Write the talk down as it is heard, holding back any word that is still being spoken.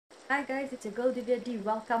Hi guys, it's your girl Diviya D.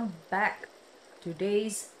 Welcome back to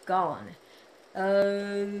Days Gone. We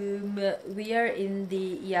are in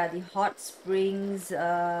the hot springs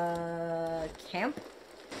camp.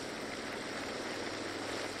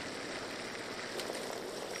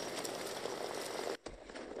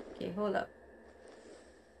 Okay, hold up.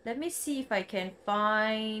 Let me see if I can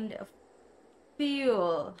find a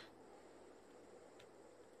fuel.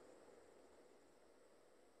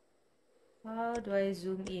 How do I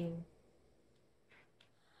zoom in?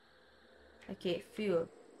 Okay, fuel.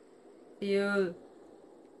 Fuel.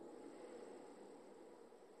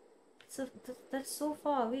 So that's so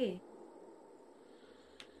far away.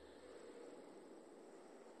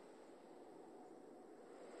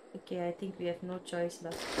 Okay, I think we have no choice lah.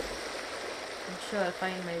 I'm sure I'll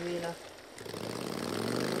find my way lah.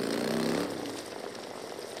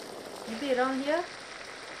 Maybe around here?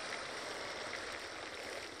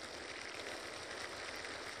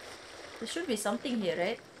 There should be something here,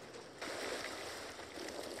 right?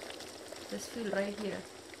 There's fuel right here.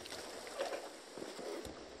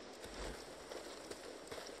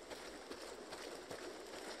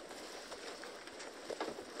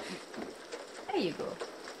 There you go.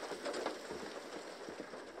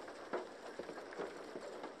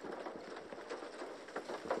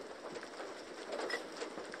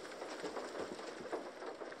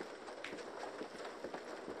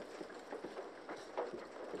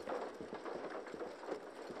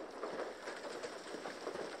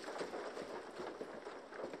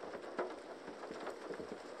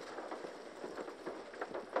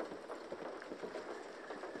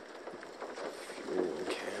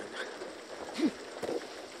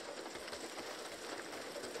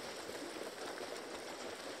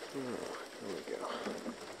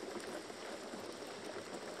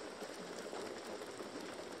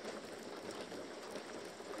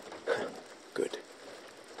 Good.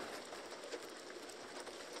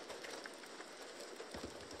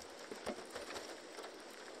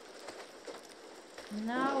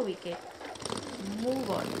 Now we can move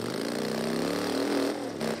on.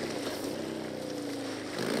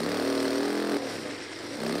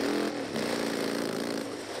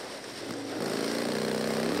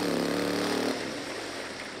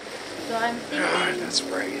 So I'm thinking That's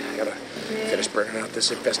right. I gotta finish burning out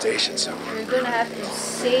this infestation, so we're gonna have to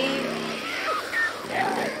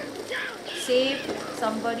save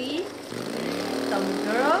somebody, some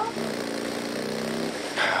girl.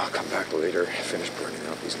 I'll come back later, finish burning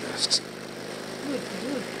out these nests.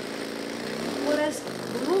 Dude. What is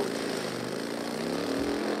roof?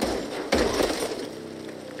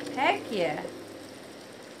 Heck yeah.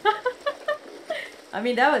 I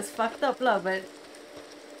mean, that was fucked up lah, but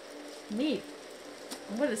neat.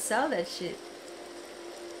 I'm gonna sell that shit.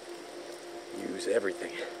 Use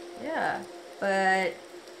everything. Yeah, but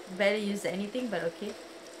barely use anything, but okay.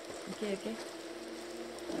 Okay.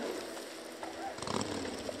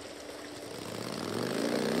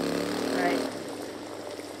 Right.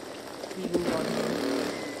 We move on.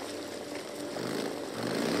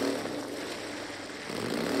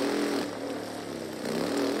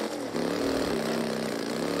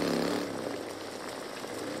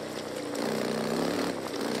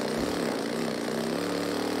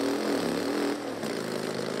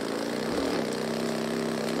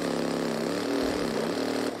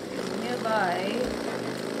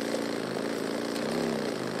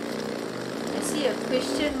 I see a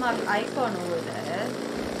question mark icon over there.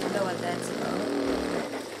 I wonder what that's about.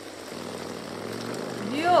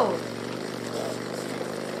 Yo!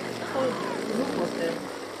 Whole group of them.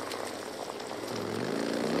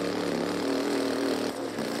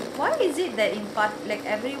 Why is it that like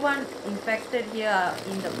everyone infected here are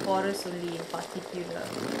in the forest only in particular?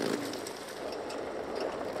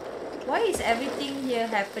 Why is everything here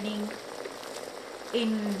happening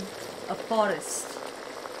in a forest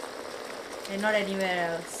and not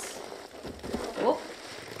anywhere else? Oh.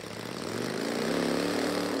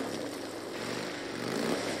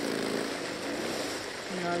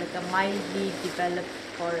 You know, like a mildly developed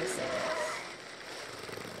forest, I guess.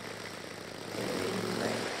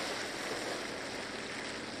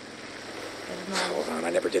 Hold on, I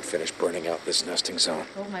never did finish burning out this nesting zone.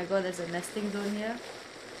 Oh my god, there's a nesting zone here.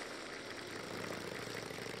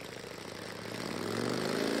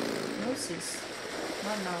 No sis.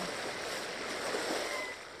 Not now.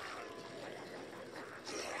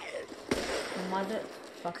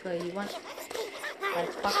 Motherfucker, you want... I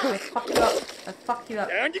fuck you up. I fuck you up.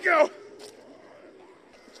 Down you go!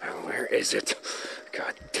 Oh, where is it?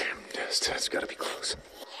 God damn nest. That's gotta be close.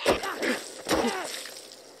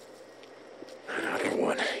 Another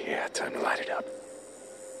one. Yeah, time to light it up.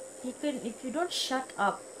 If you don't shut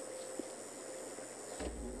up.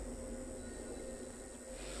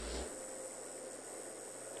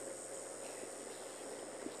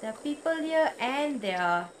 There are people here and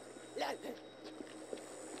there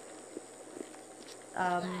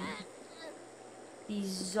are these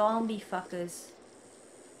zombie fuckers.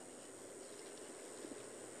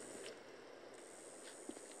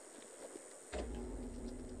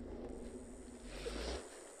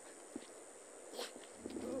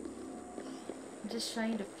 I'm just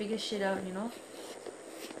trying to figure shit out, you know?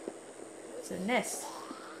 It's a nest.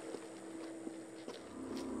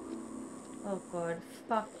 Oh god,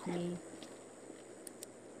 fuck me.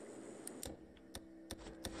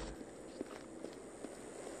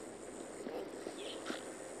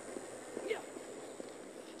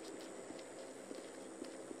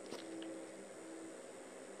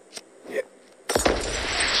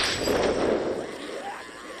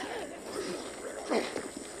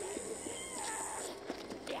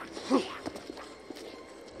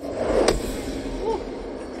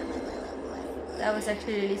 That was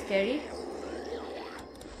actually really scary.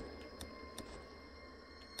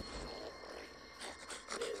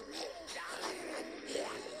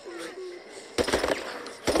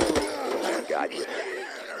 Got you.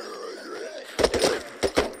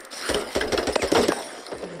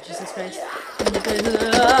 Oh, Jesus Christ.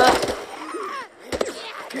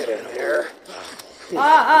 Get in there.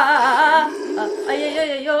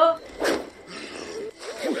 Yo.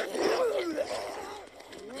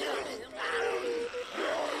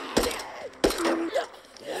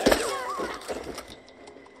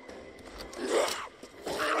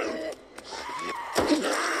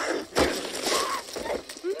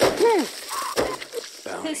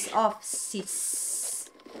 Piss off, sis.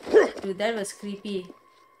 Dude, that was creepy.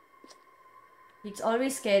 It's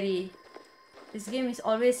always scary. This game is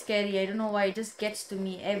always scary. I don't know why. It just gets to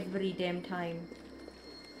me every damn time.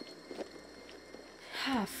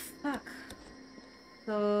 Ah, fuck.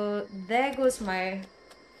 So, there goes my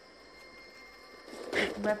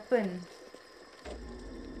weapon.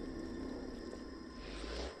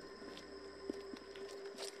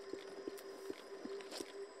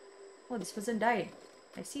 Oh, this person died.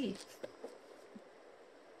 I see.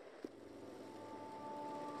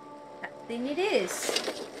 That thing it is.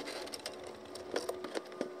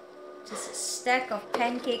 Just a stack of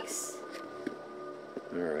pancakes.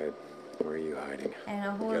 Alright, where are you hiding? And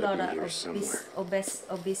a whole Gotta lot be of here somewhere.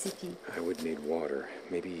 obesity. I would need water.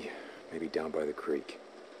 Maybe down by the creek.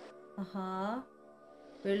 Uh-huh.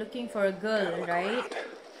 We're looking for a girl, Gotta look right? around.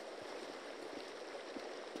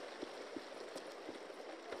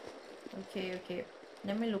 Okay.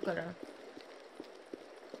 Let me look around.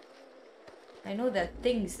 I know there are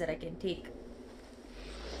things that I can take.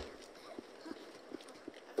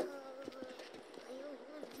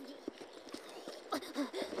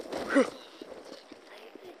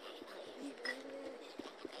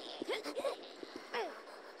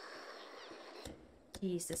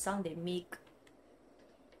 Jeez, the sound they make.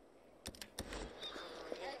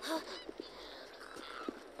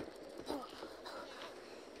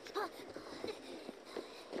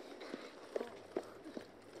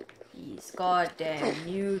 These goddamn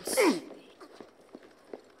mutes.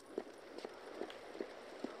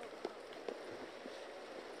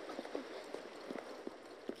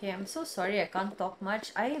 Okay, I'm so sorry I can't talk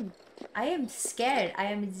much. I am scared. I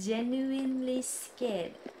am genuinely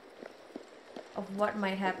scared of what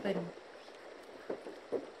might happen.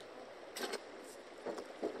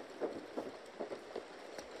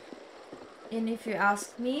 And if you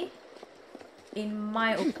ask me, in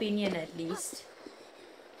my opinion at least,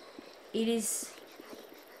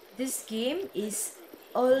 this game is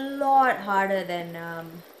a lot harder than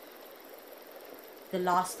The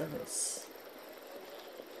Last of Us.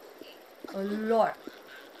 A lot.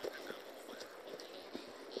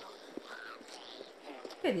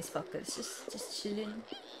 Look at these fuckers, just chilling.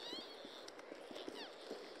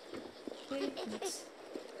 Okay,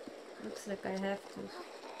 looks like I have to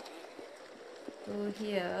go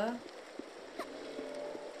here.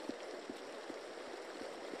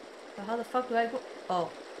 But how the fuck do I go? Oh,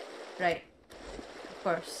 right. Of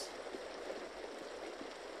course.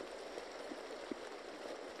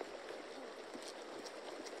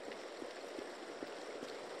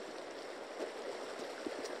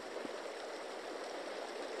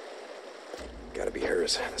 Gotta be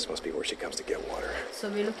hers. This must be where she comes to get water. So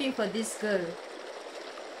we're looking for this girl.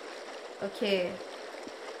 Okay.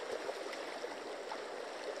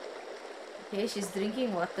 Okay, she's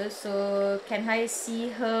drinking water. So can I see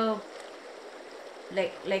her?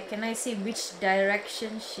 Like, can I see which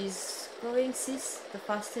direction she's going, sis? The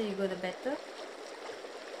faster you go, the better.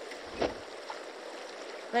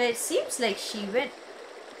 But it seems like she went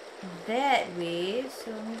that way.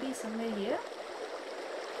 So maybe somewhere here.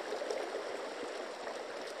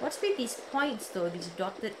 What's with these points though? These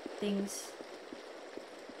dotted things.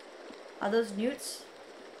 Are those newts?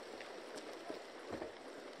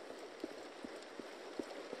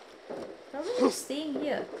 Probably staying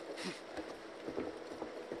here.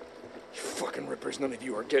 You fucking rippers, none of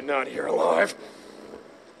you are getting out of here alive.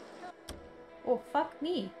 Oh, fuck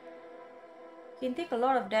me. You can take a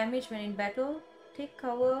lot of damage when in battle. Take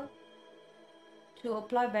cover to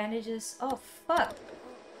apply bandages. Oh, fuck.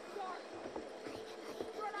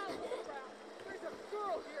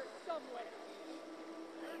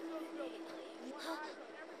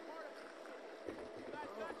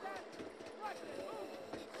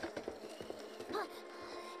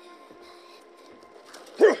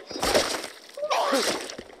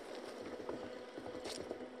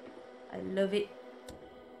 I love it.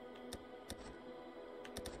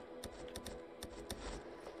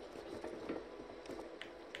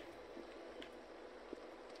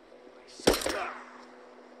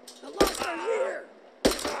 The lights are here.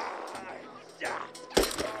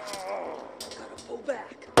 Gotta pull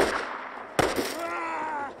back.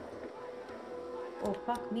 Oh,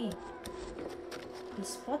 fuck me. He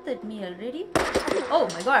spotted me already? Oh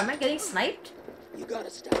my god, am I getting sniped? You gotta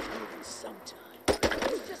stop moving sometime.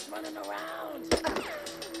 He's just running around.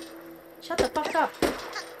 Shut the fuck up.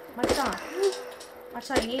 Macha.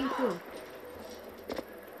 Macha, aim too.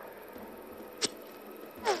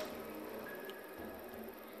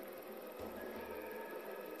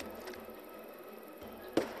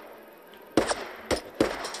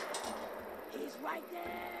 He's right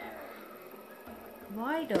there.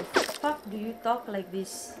 Why the fuck do you talk like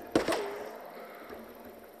this?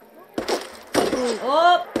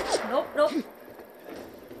 Oh! Nope, nope.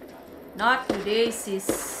 Not today,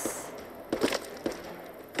 sis.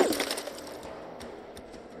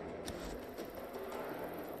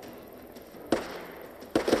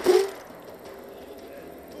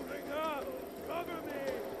 Moving up. Cover me.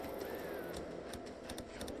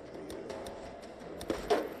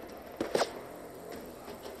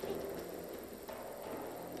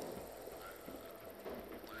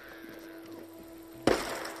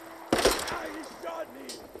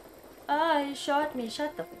 Ah, he shot me.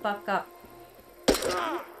 Shut the fuck up.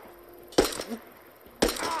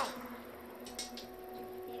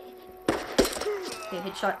 Okay,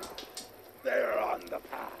 headshot. They're on the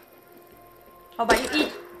path. How about you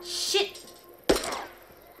eat? Shit!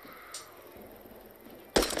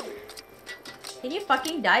 Can you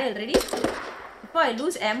fucking die already? Before I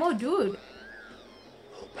lose ammo, dude.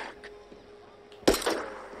 Pull back.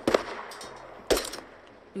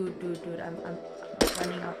 Dude, I'm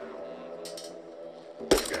running up.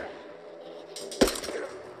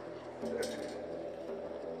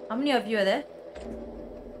 How many of you are there?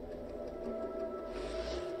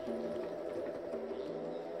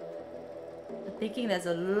 I'm thinking there's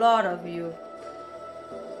a lot of you.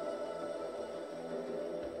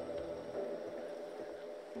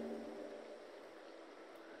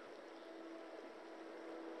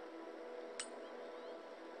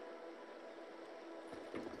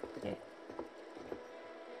 Okay.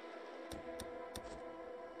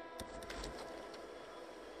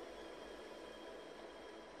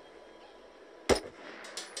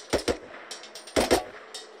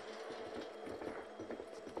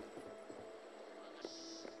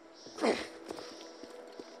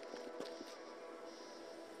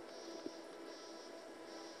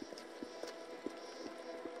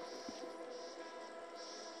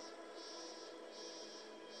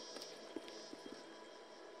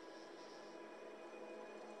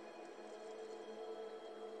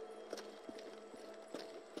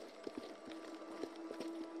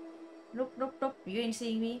 Nope. You ain't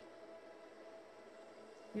seeing me.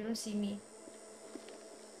 You don't see me.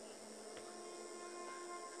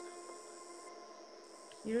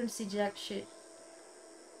 You don't see jack shit.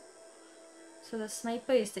 So the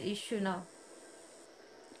sniper is the issue now.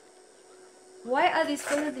 Why are these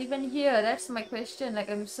fellas even here? That's my question. Like,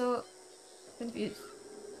 I'm so confused.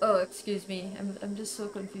 Oh, excuse me. I'm just so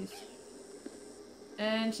confused.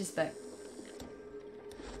 And she's back.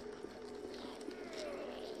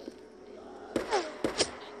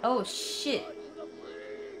 Oh shit.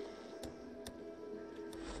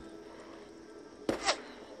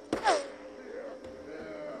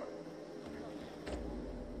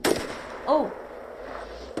 Oh.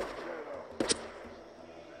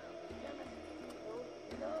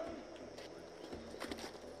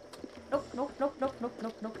 Nope.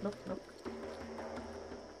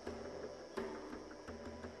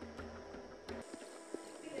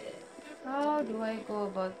 How do I go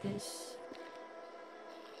about this?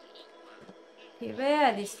 Okay, where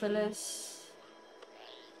are these fellas?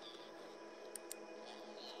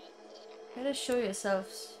 Better show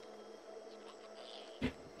yourselves.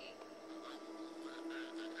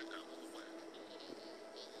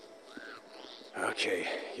 Okay,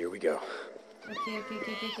 here we go.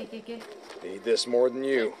 Okay. Need this more than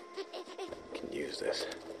you. Can use this.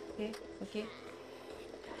 Okay.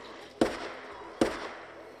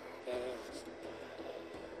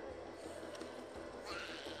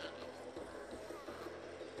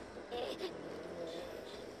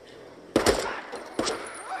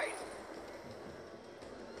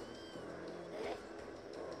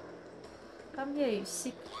 Come here, you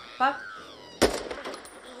sick fuck.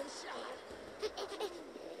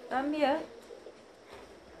 Come here.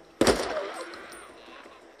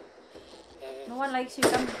 No one likes you.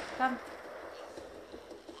 Come.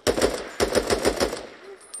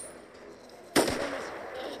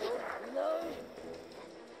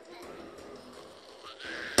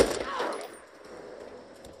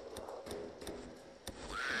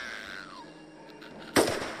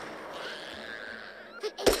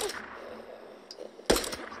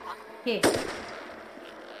 Okay.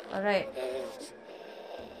 Alright.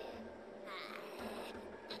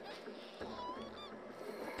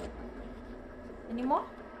 Any more?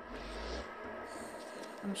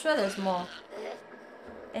 I'm sure there's more.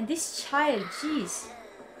 And this child, jeez.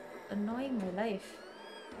 Annoying my life.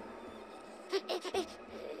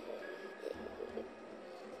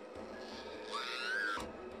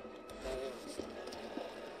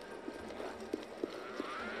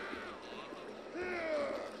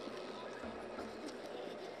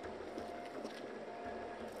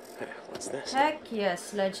 What's this? Heck yes,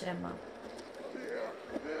 sledgehammer.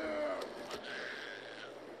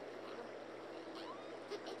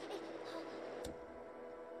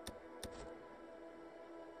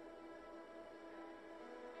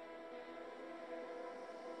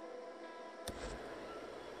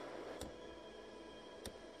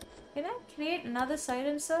 Can I create another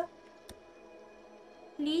silencer?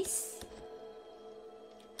 Please?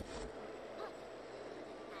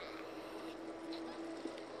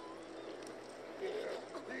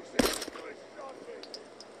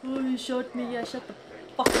 Oh, you shot me. Yeah, shut the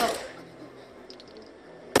fuck up.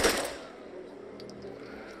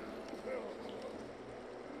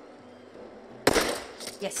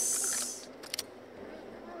 Yes.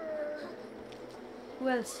 Who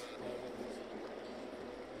else?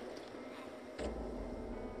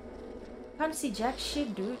 Can't see jack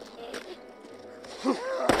shit, dude.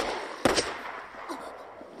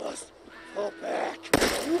 Must pull back.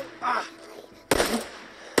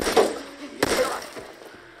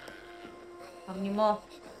 How many more?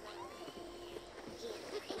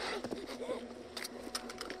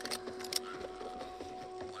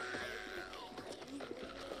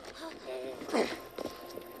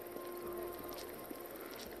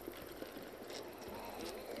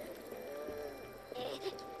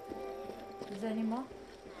 Is there any more?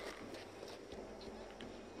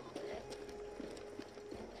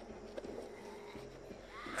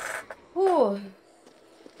 Ooh.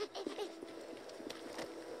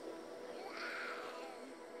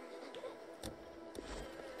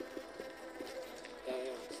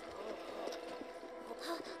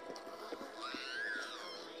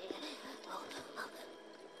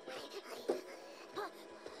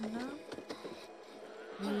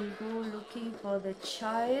 Now we go looking for the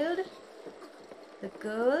child, the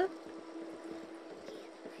girl.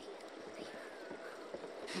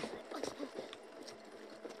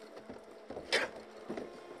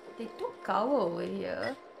 They took cover over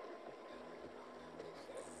here.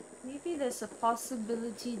 Maybe there's a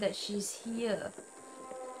possibility that she's here.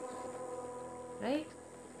 Right?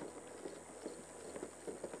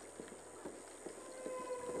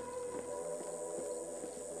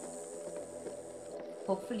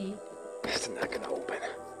 Hopefully. It's not gonna open.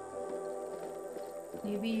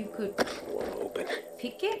 Maybe you could Won't open.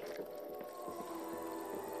 pick it?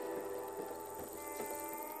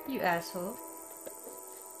 You asshole.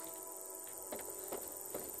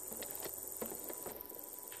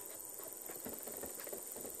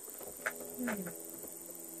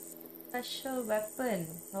 Special weapon.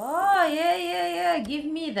 Oh, yeah. Give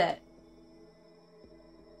me that.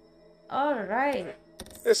 Alright.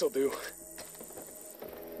 This'll do.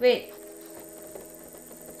 Wait.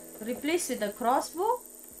 Replace with a crossbow?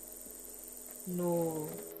 No.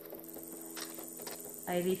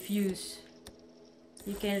 I refuse.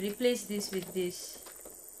 You can replace this with this.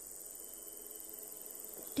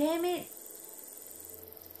 Damn it.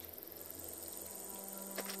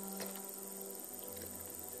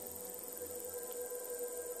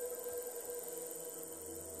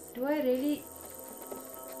 Do I really?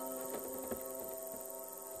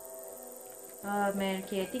 Ah man,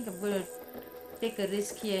 okay, I think I'm gonna take a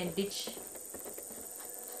risk here and ditch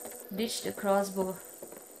the crossbow.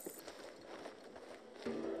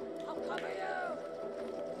 I'll cover you.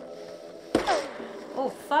 Oh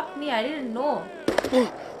fuck me, I didn't know.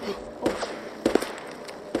 Oh.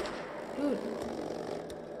 Dude.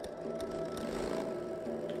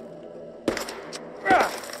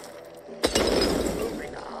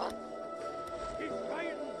 Moving on. He's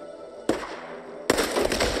fighting.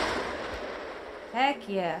 Heck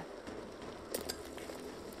yeah.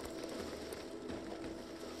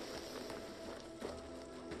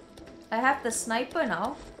 I have the sniper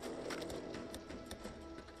now.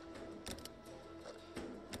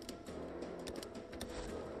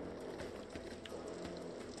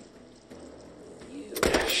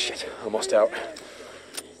 Shit, almost out.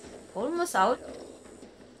 Almost out.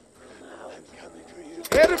 I'm coming for you.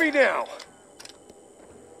 Ahead of me now!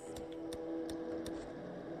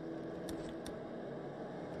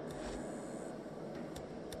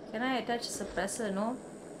 Can I attach a suppressor? No.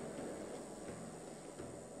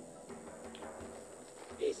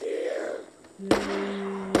 He's here.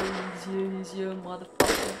 He's here,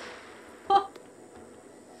 motherfucker. Huh.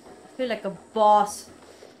 I feel like a boss.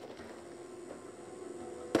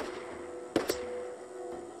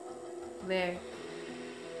 Where?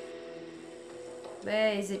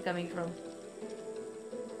 Where is it coming from?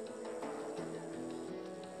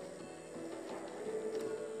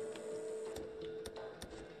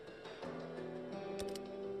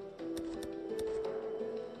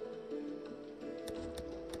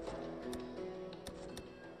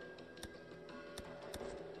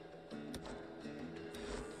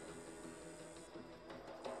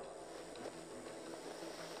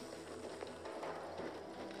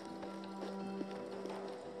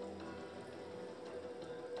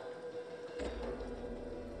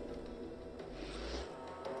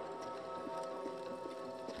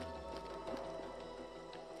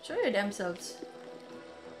 Show your damn selves.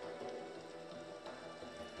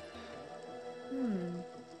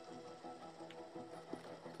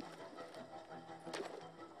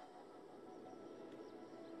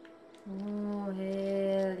 Oh,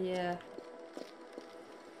 hell yeah.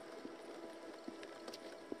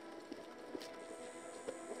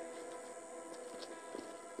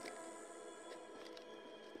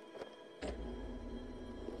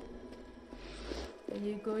 Are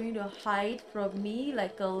you going to hide from me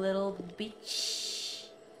like a little bitch?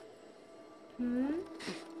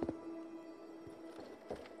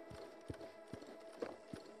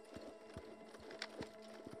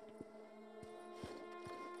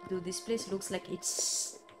 Dude, this place looks like it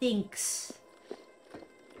stinks.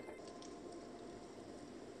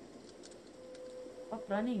 Stop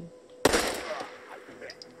running.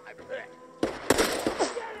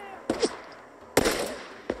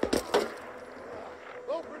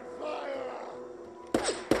 Open fire.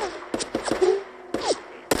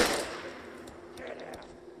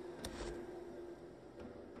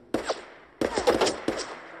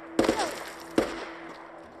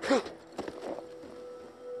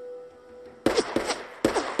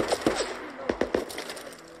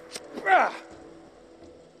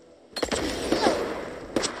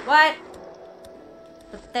 What?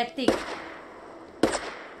 Pathetic.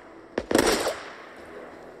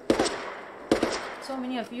 So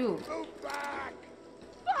many of you. Move back.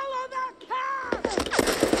 Follow the cat.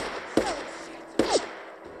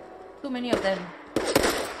 Too many of them.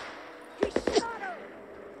 He shot him.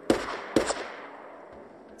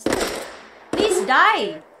 Please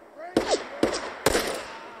die.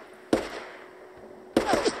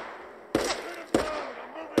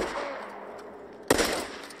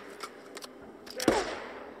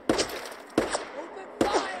 Open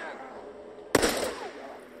fire.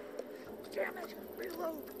 Damn it.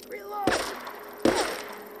 Reload. Reload.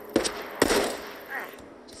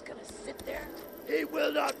 Just gonna sit there. He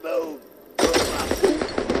will not move.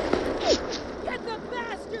 Get the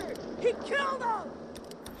bastard. He killed him.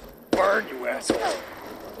 Burn, you asshole!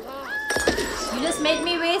 You just made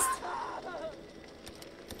me waste.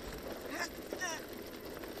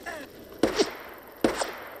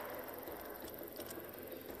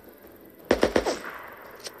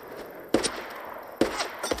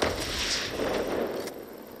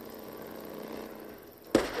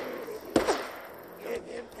 Give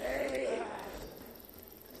him pain.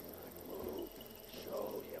 Move.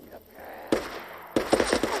 Show him the path.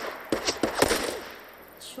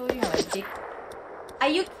 Show you my dick. Are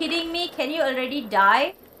you kidding me? Can you already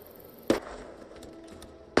die?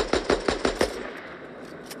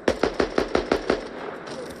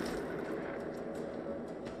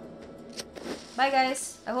 Bye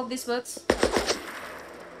guys. I hope this works.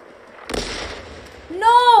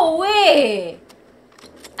 No way!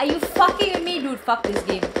 Are you fucking with me, dude? Fuck this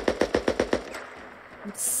game.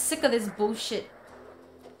 I'm sick of this bullshit.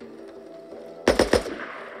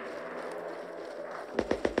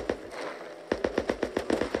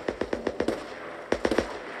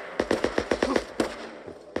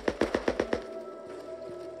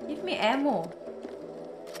 Give me ammo.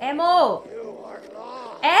 Ammo!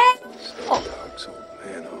 Ammo! Dog's old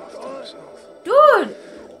man off to himself. Dude!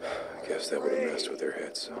 I guess that would have messed with their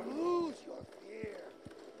heads some. Lose your fear.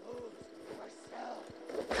 Lose yourself.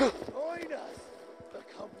 Join us.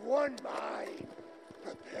 Become one mind.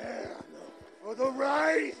 Prepare for the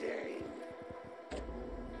rising.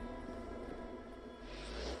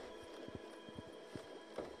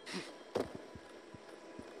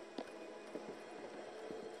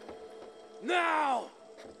 Now!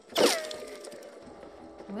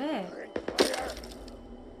 Where?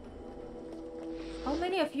 How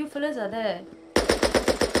many of you fellas are there?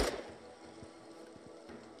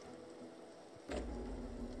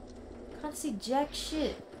 Can't see jack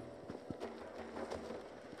shit.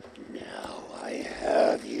 Now I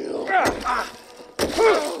have you.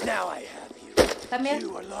 Now I have you. Come here.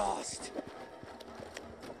 You are lost.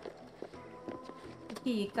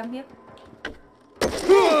 Okay, come here.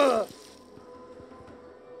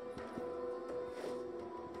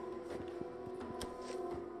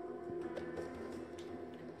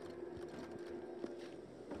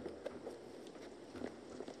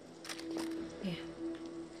 Yeah.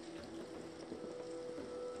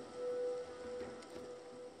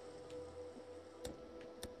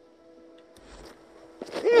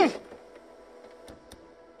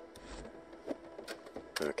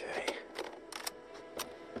 Okay.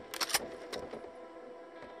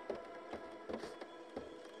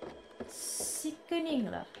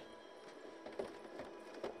 Sickening lah.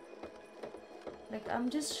 Like I'm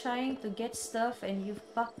just trying to get stuff and you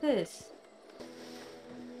fuckers.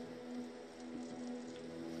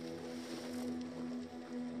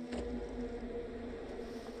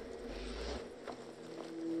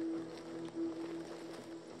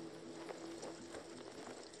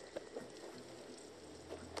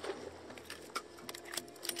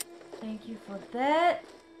 Thank you for that.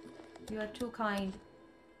 You are too kind.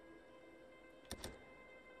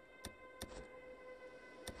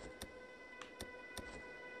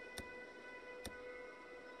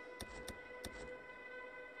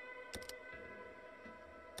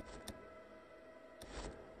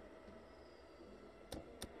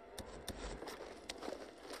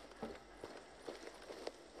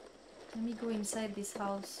 Let me go inside this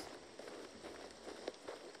house.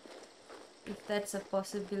 If that's a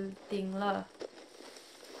possible thing lah.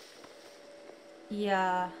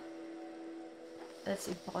 Yeah. That's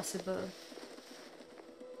impossible.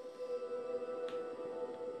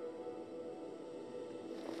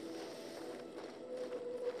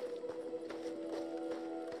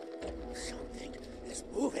 Something is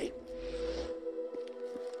moving.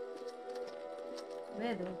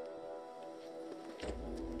 Where though?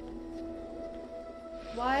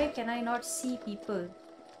 Why can I not see people?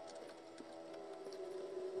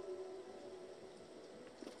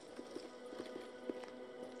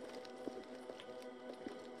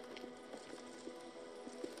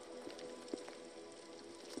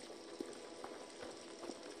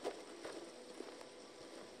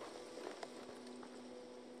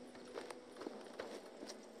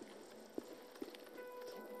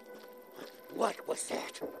 What was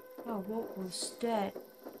that? Oh, what was that?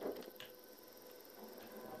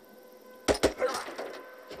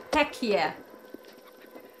 Heck yeah!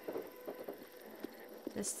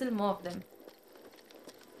 There's still more of them.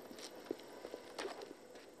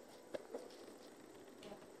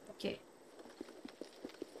 Okay.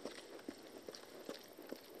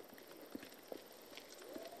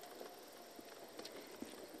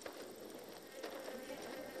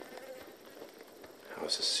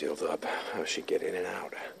 House is sealed up. How's she get in and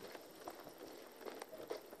out?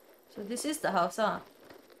 So this is the house, huh?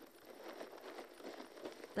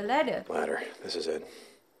 The ladder. Ladder. This is it.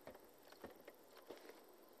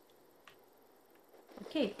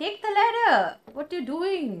 Okay, take the ladder. What are you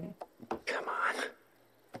doing? Come on.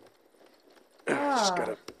 Ah. Just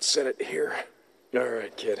gotta set it here. All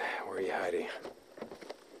right, kid. Where are you hiding?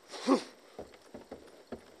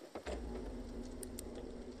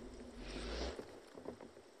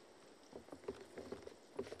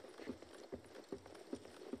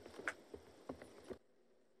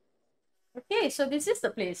 Okay, so this is the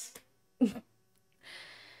place.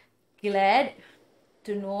 Glad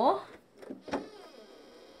to know.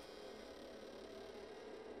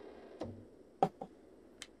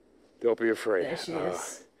 Don't be afraid. There she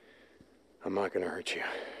is. I'm not gonna hurt you.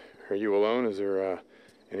 Are you alone? Is there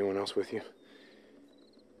Anyone else with you?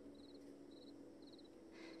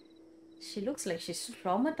 She looks like she's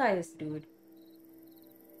traumatized, dude.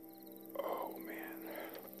 Oh, man.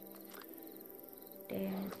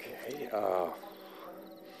 Damn. Okay,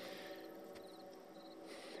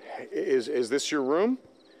 Is this your room?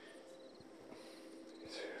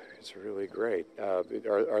 It's really great.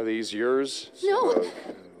 Are these yours? No.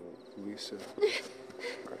 Lisa.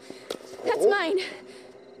 That's mine.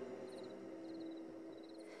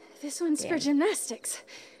 This one's for Damn. gymnastics.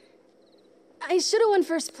 I should have won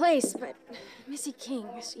first place, but Missy King,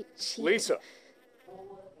 she cheated. Lisa.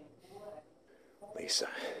 Lisa,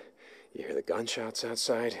 you hear the gunshots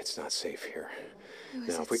outside? It's not safe here. I was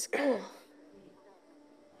Now, at school.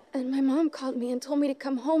 And my mom called me and told me to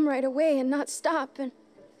come home right away and not stop. And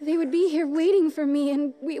they would be here waiting for me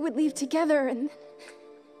and we would leave together. And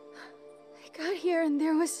I got here and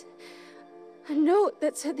there was a note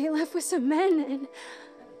that said they left with some men and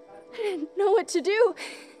I didn't know what to do.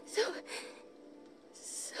 So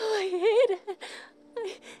I hid.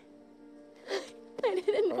 I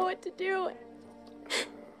didn't know what to do.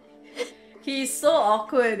 He's so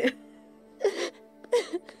awkward.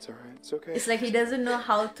 It's all right. It's okay. It's like he doesn't know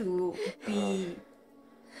how to be.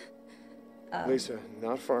 Lisa,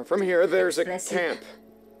 not far from here, there's a expressive. camp.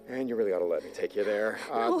 And you really ought to let me take you there.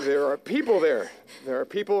 There are people there. There are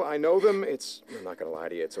people, I know them. I'm not going to lie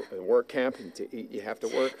to you, it's a work camp. And to eat, you have to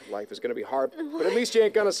work. Life is going to be hard. But at least you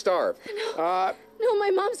ain't going to starve. No, my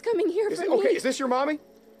mom's coming here for me. Okay, is this your mommy?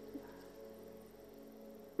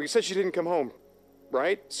 Well, you said she didn't come home,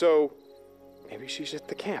 right? So maybe she's at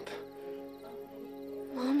the camp.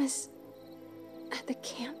 Mom is at the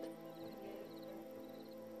camp?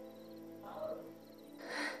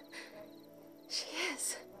 She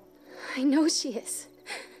is. I know she is.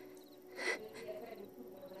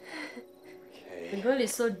 The girl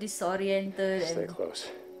is so disoriented Stay and close.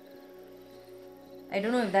 I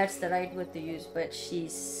don't know if that's the right word to use, but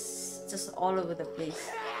she's just all over the place.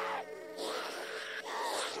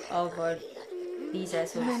 Oh god, these The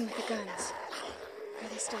assholes. men with the guns. Are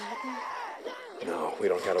they still out there? No, we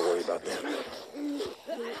don't got to worry about them.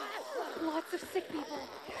 Lots of sick people.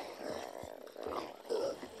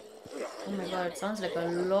 Oh my god, it sounds like a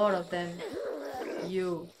lot of them.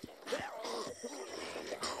 You.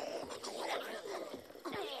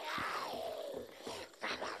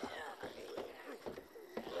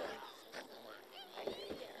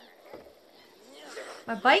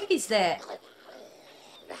 My bike is there.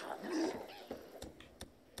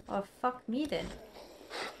 Oh, fuck me then.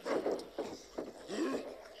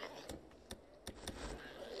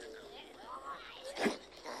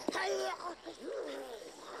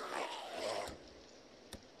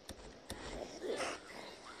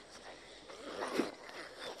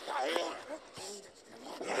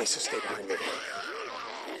 Lisa, stay behind me.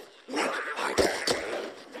 Hide.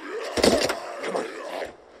 Come on.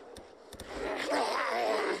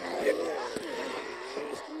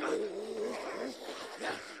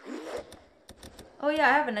 Oh yeah,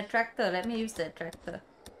 I have an attractor. Let me use the attractor.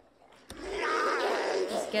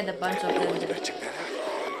 Just get a bunch of them. Check that out.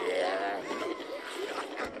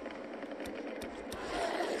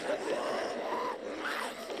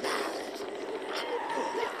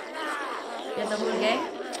 Get the whole gang.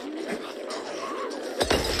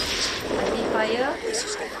 Happy fire. Lisa,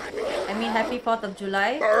 stay behind me. I mean, happy 4th of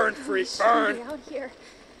July. Burn, freak, burn. Get out here.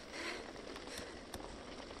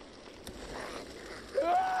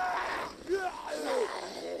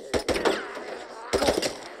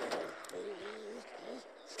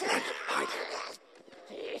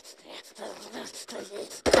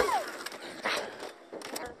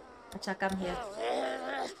 Acha, come here.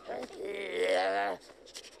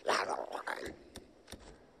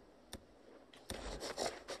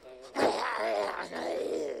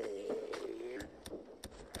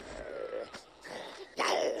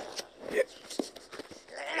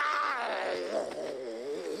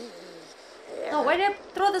 No, why did I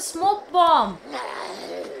throw the smoke bomb?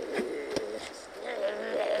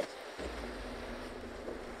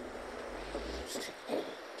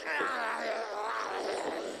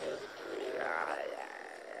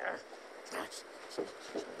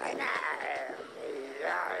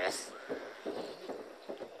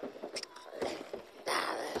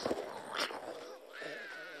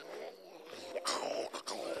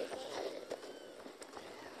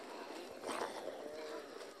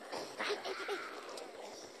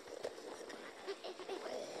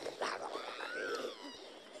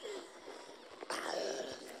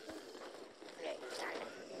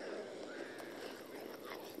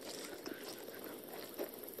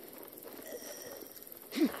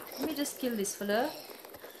 Let me just kill this fella.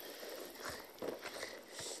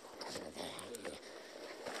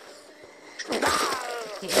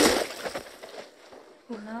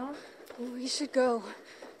 Now? We should go.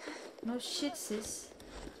 No shit, sis.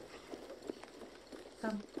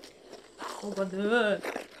 Come. Oh god. Ugh.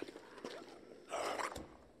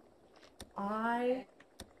 I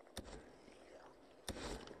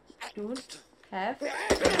don't have.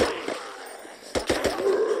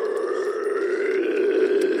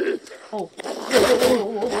 Oh.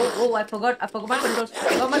 Oh, I forgot my controls. I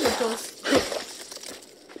forgot my controls.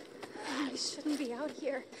 I shouldn't be out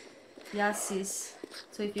here. Yeah, sis.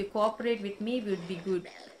 So if you cooperate with me, we would be good.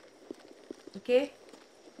 Okay?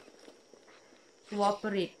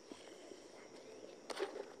 Cooperate.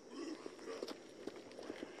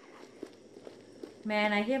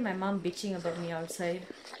 Man, I hear my mom bitching about me outside.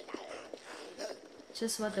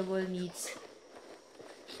 Just what the world needs.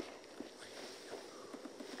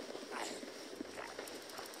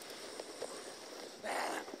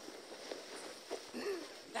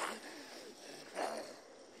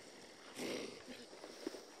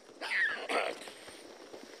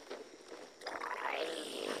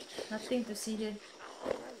 Nothing to see here.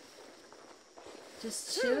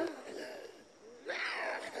 Just chill.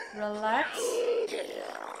 Relax.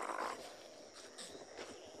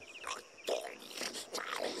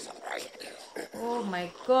 Oh my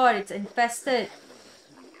god, it's infested.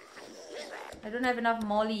 I don't have enough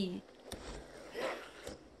molly.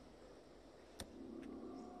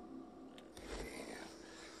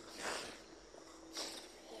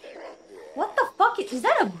 What the fuck? Is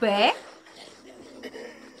that a bear?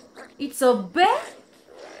 It's a bear?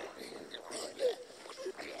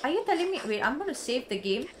 Are you telling me? Wait, I'm gonna save the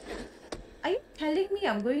game. Are you telling me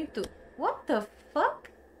I'm going to... What the fuck?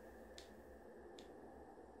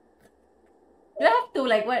 Do I have to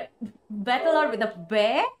like what? Battle out with a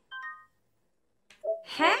bear?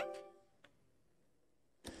 Huh?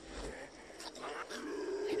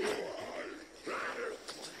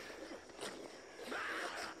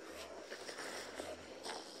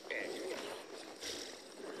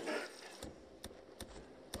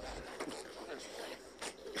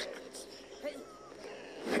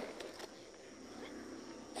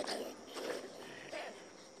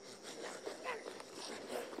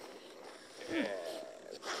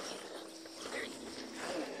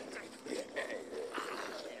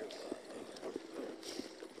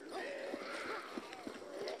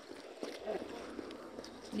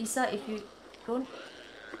 Lisa, if you don't...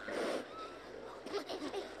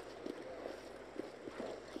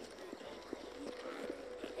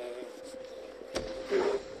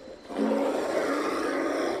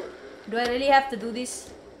 Do I really have to do this?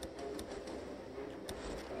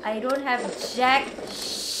 I don't have jack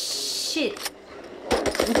shit.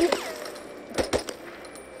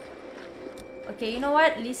 Okay, you know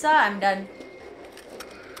what, Lisa, I'm done.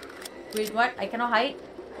 Wait, what? I cannot hide?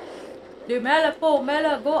 Dude,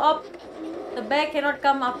 Mela, go up. The bear cannot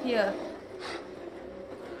come up here.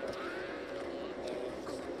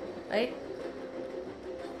 Right?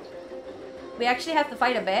 We actually have to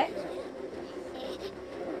fight a bear?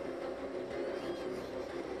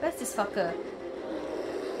 Where's this fucker?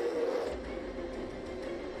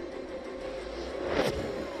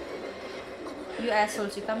 You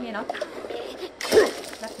assholes, you come here now.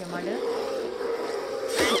 Slap your mother.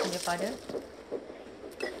 And your father.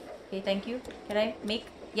 Okay, thank you. Can I make?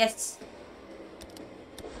 Yes.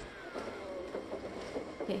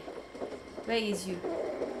 Okay. Where is you?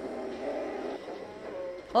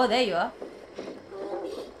 Oh, there you are.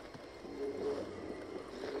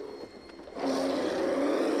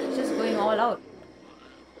 It's just going all out.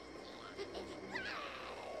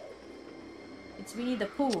 It's Winnie the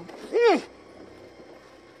Pooh.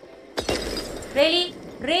 Really?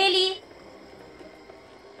 Really?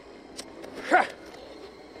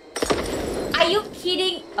 Are you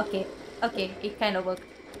kidding? Okay, okay, it kind of worked.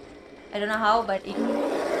 I don't know how, but it...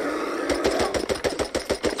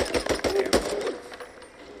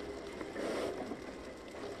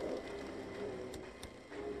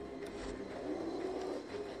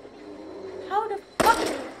 How the fuck?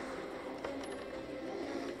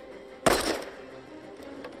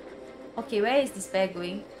 Okay, where is this bear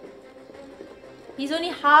going? He's only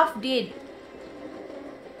half dead.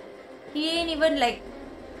 He ain't even like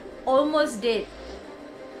almost dead.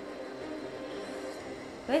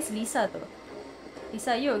 Where's Lisa though?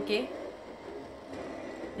 Lisa, are you okay?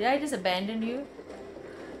 Did I just abandon you?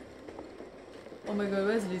 Oh my god,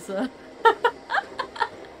 where's Lisa?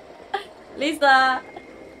 Lisa!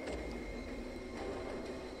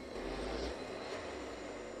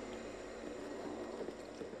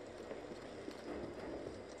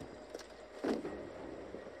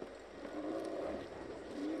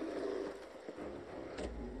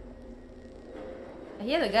 I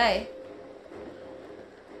hear the guy.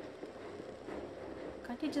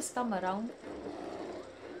 Can't you just come around?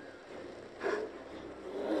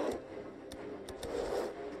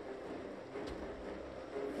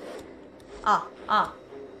 Ah.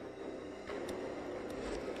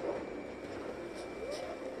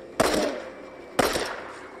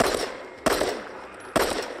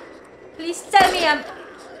 Please tell me I'm...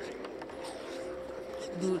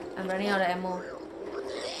 Dude, I'm running out of ammo.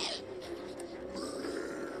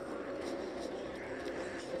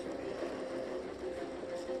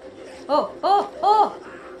 Oh!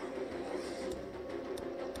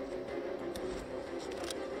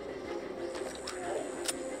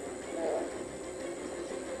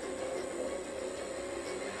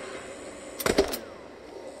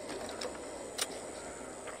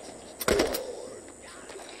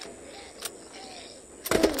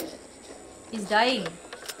 He's dying.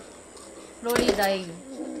 Slowly dying.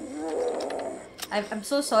 I'm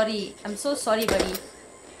so sorry. I'm so sorry, buddy.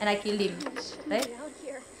 And I killed him. Right?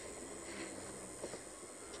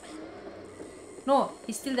 No,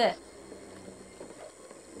 he's still there.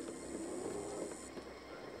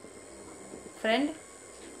 Friend,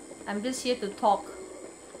 I'm just here to talk.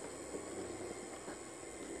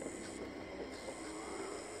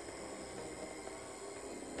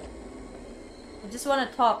 I just want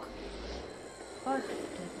to talk. God.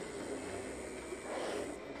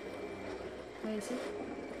 Where is he?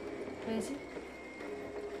 Where is he?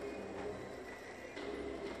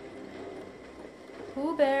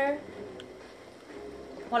 Pooh Bear.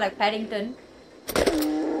 More like Paddington.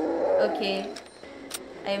 Okay.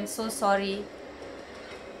 I am so sorry.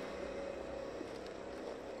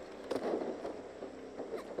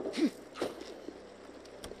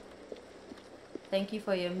 Thank you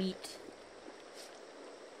for your meat.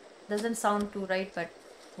 Doesn't sound too right, but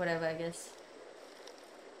whatever, I guess.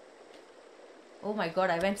 Oh my god,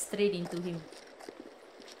 I went straight into him.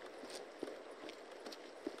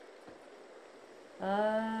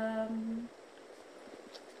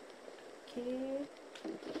 Okay.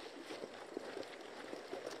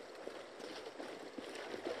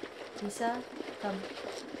 Lisa, come.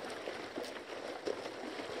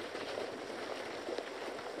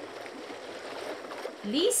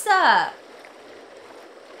 Lisa!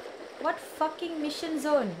 What fucking mission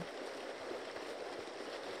zone?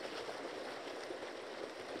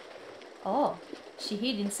 Oh, she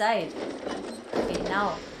hid inside. Okay,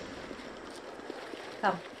 now.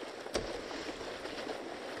 Come.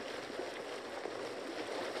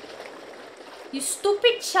 You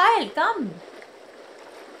stupid child, come.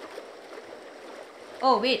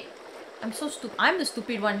 Oh, wait. I'm so stupid. I'm the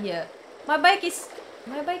stupid one here. My bike is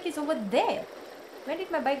over there. When did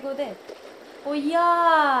my bike go there? Oh,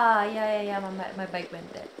 yeah. My bike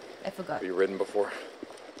went there. I forgot. Have you ridden before?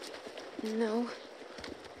 No.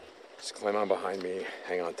 Just climb on behind me.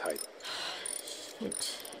 Hang on tight.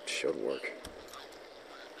 Shit. Should work.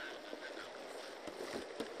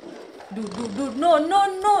 Dude.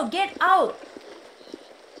 No. Get out.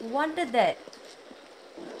 Wanted that.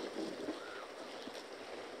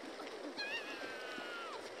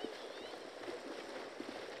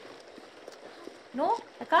 No,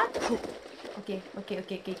 I can't. Okay.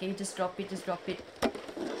 Just drop it.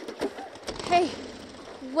 Hey,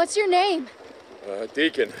 what's your name?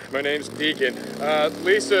 Deacon. My name's Deacon.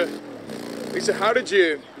 Lisa, how did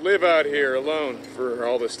you live out here alone for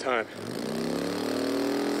all this time?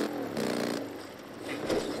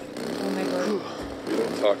 Oh my god. You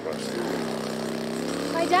don't talk much, do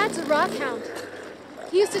you? My dad's a rock hound.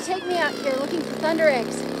 He used to take me out here looking for thunder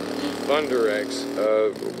eggs. Thunder eggs?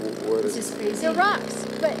 What This is... is crazy. They're rocks,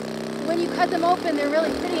 but when you cut them open, they're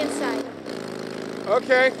really pretty inside.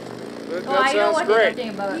 Okay. That I know sounds what you're great. talking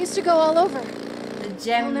We about. used to go all over. The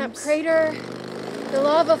Belknap gems. Crater, the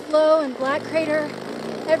lava flow and Black Crater,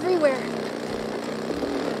 everywhere.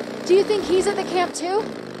 Do you think he's at the camp too?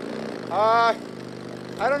 I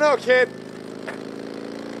don't know, kid.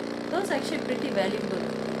 Those are actually pretty valuable.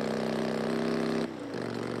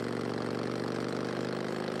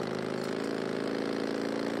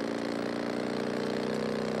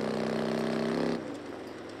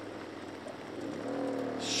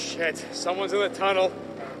 Shit, someone's in the tunnel.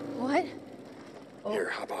 What? Here,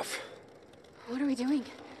 hop off. What are we doing?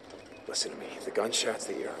 Listen to me. The gunshots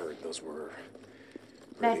that you heard, those were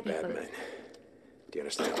Bad really bad people. men. Do you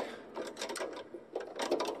understand?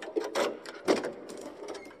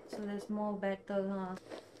 So there's more battle, huh?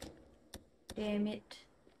 Damn it.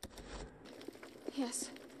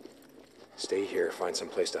 Yes. Stay here, find some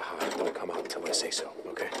place to hide. Don't come out until I say so,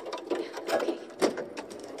 okay? Okay.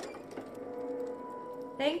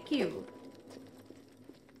 Thank you.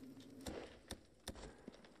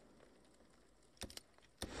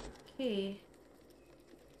 Okay.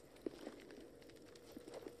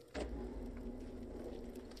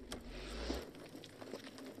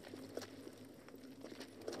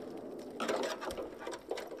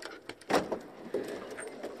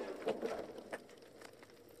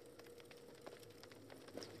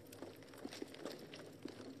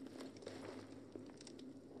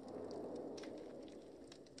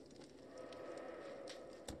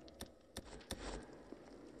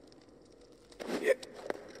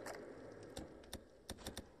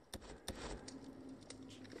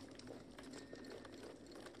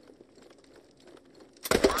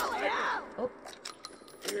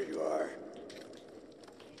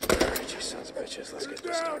 bitches. Let's get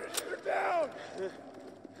this started. They're down!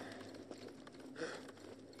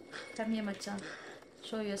 Come here, Machan.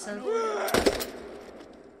 Show yourself.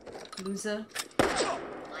 Loser.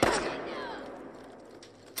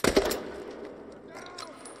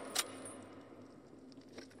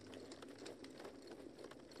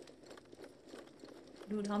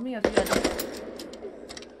 Dude, how many of you are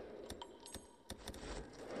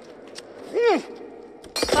there?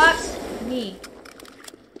 Fuck me.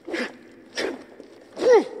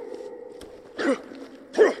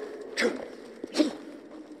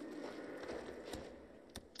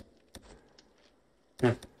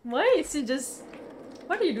 Why is he just...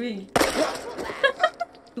 What are you doing?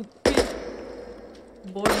 Stupid.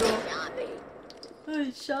 Bodo. Oh,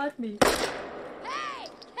 he shot me. Hey,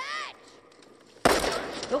 catch!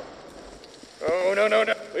 Nope. Oh, no, no,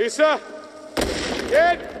 no. Lisa!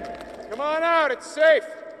 Kid! Come on out, it's safe!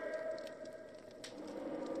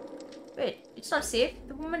 Wait, it's not safe.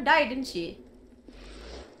 The woman died, didn't she?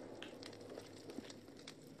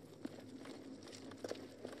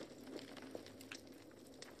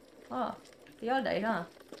 Oh, they all died, huh?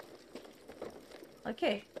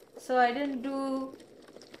 Okay, so I didn't do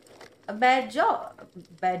a bad job.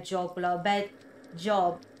 Bad job, pula. Bad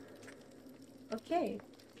job. Okay.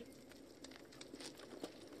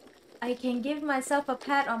 I can give myself a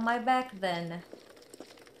pat on my back then.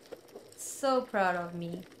 So proud of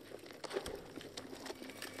me.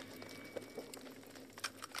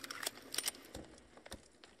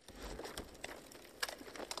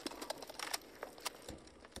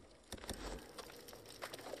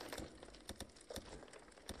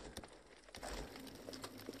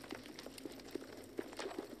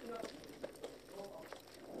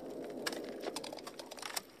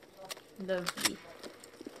 Lovely.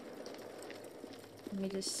 Let me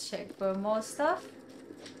just check for more stuff.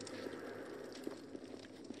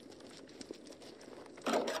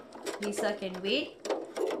 Lisa can wait.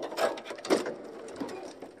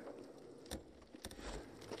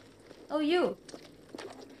 Oh, you.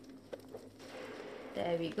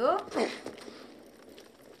 There we go.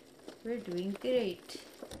 We're doing great.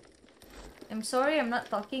 I'm sorry I'm not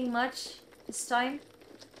talking much this time.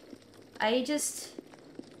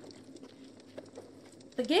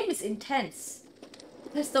 The game is intense.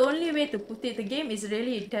 That's the only way to put it. The game is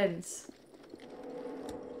really intense.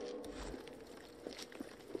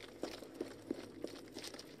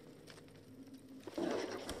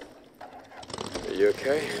 Are you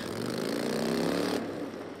okay?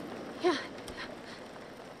 Yeah.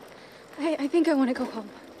 I think I want to go home.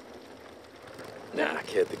 Nah,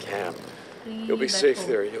 kid, the camp. Bring You'll be back safe home.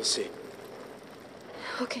 there, you'll see.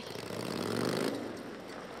 Okay.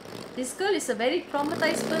 This girl is a very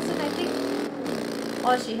traumatized person, I think.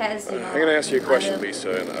 Or she has, you know, I'm gonna ask you a question, other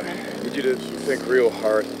Lisa, and I mental need you to issues. think real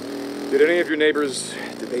hard. Did any of your neighbors,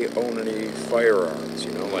 did they own any firearms,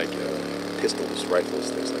 you know, like pistols,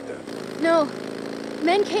 rifles, things like that? No.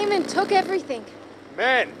 Men came and took everything.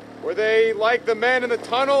 Men! Were they like the men in the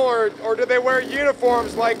tunnel, or did they wear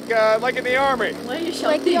uniforms like in the army? Why are you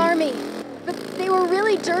shouting? Like the army. But they were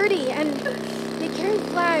really dirty, and they carried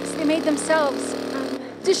flags they made themselves.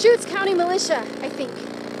 Deschutes County Militia, I think.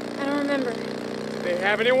 I don't remember. Did they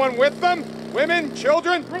have anyone with them? Women?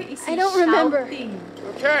 Children? Why is he I don't remember. shouting?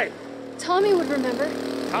 Okay. Tommy would remember.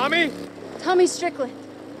 Tommy? Tommy Strickland.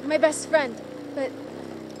 My best friend. But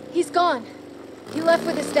he's gone. He left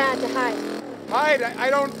with his dad to hide. Hide?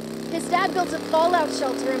 I don't... His dad built a fallout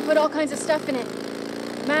shelter and put all kinds of stuff in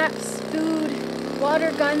it. Maps, food,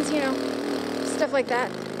 water, guns, you know, stuff like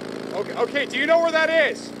that. Okay, do you know where that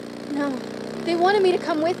is? No. They wanted me to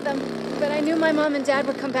come with them, but I knew my mom and dad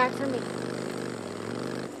would come back for me.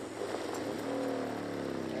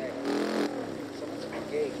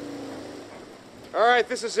 All right,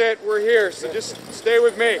 this is it. We're here, so just stay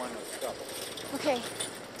with me. Okay.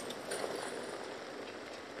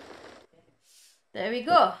 There we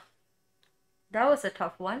go. That was a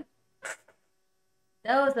tough one.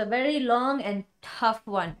 That was a very long and tough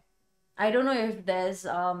one. I don't know if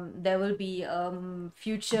there will be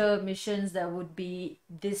future missions that would be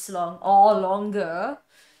this long or longer,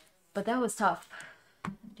 but that was tough.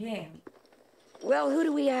 Damn. Well, who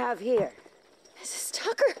do we have here? This is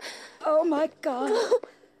Tucker. Oh my God.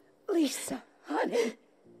 Lisa, honey.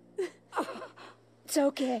 Oh, it's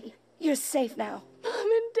okay. You're safe now.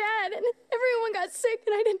 Mom and Dad and everyone got sick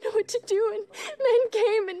and I didn't know what to do and men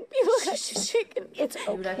came and people got sick and... It's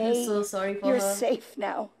Dude, I okay. feel so sorry for You're her. safe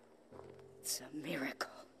now. It's a miracle.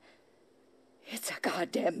 It's a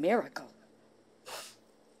goddamn miracle.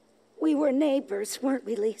 We were neighbors, weren't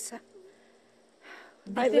we, Lisa?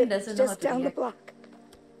 I Ethan lived doesn't know how just to down the react. block.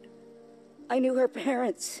 I knew her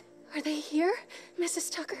parents. Are they here,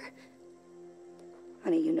 Mrs. Tucker?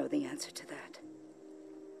 Honey, you know the answer to that.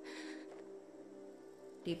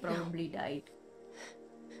 They probably died.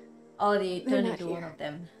 Or they They're turned not into one here. of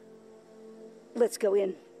them. Let's go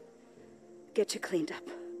in. Get you cleaned up.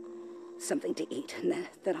 Something to eat, and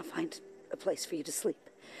then I'll find a place for you to sleep.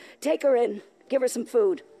 Take her in. Give her some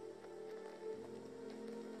food.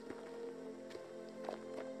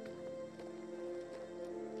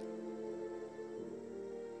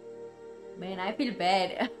 Man, I feel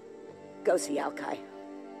bad. Go see Alkai.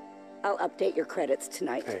 I'll update your credits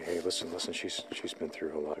tonight. Hey, listen. She's been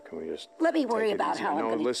through a lot. Can we just Let me worry take it about easy? how I'm No,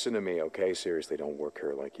 gonna... listen to me, okay? Seriously, don't work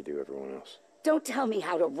her like you do everyone else. Don't tell me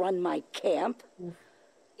how to run my camp.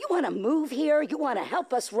 You want to move here? You want to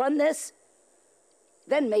help us run this?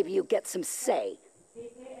 Then maybe you get some say.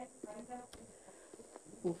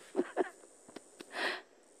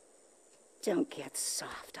 Don't get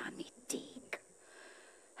soft on me, Deke.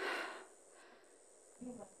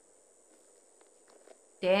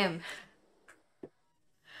 Damn.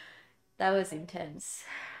 That was intense.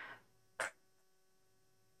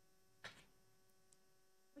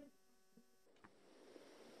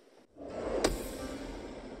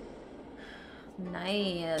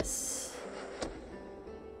 Nice.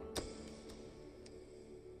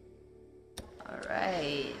 All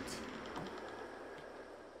right.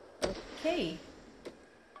 Okay.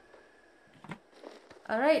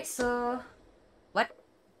 All right, so what?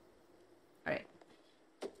 All right.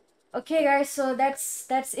 Okay, guys, so that's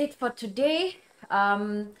it for today. I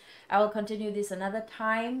will continue this another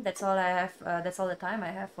time. That's all I have. That's all the time I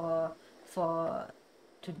have for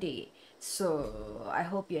today. So I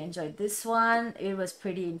hope you enjoyed this one. It was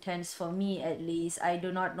pretty intense for me, at least. I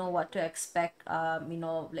do not know what to expect. You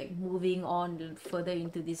know, like moving on further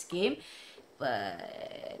into this game,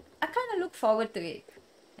 but I kind of look forward to it,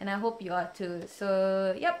 and I hope you are too.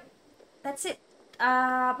 So yep, that's it.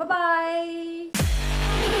 Bye bye.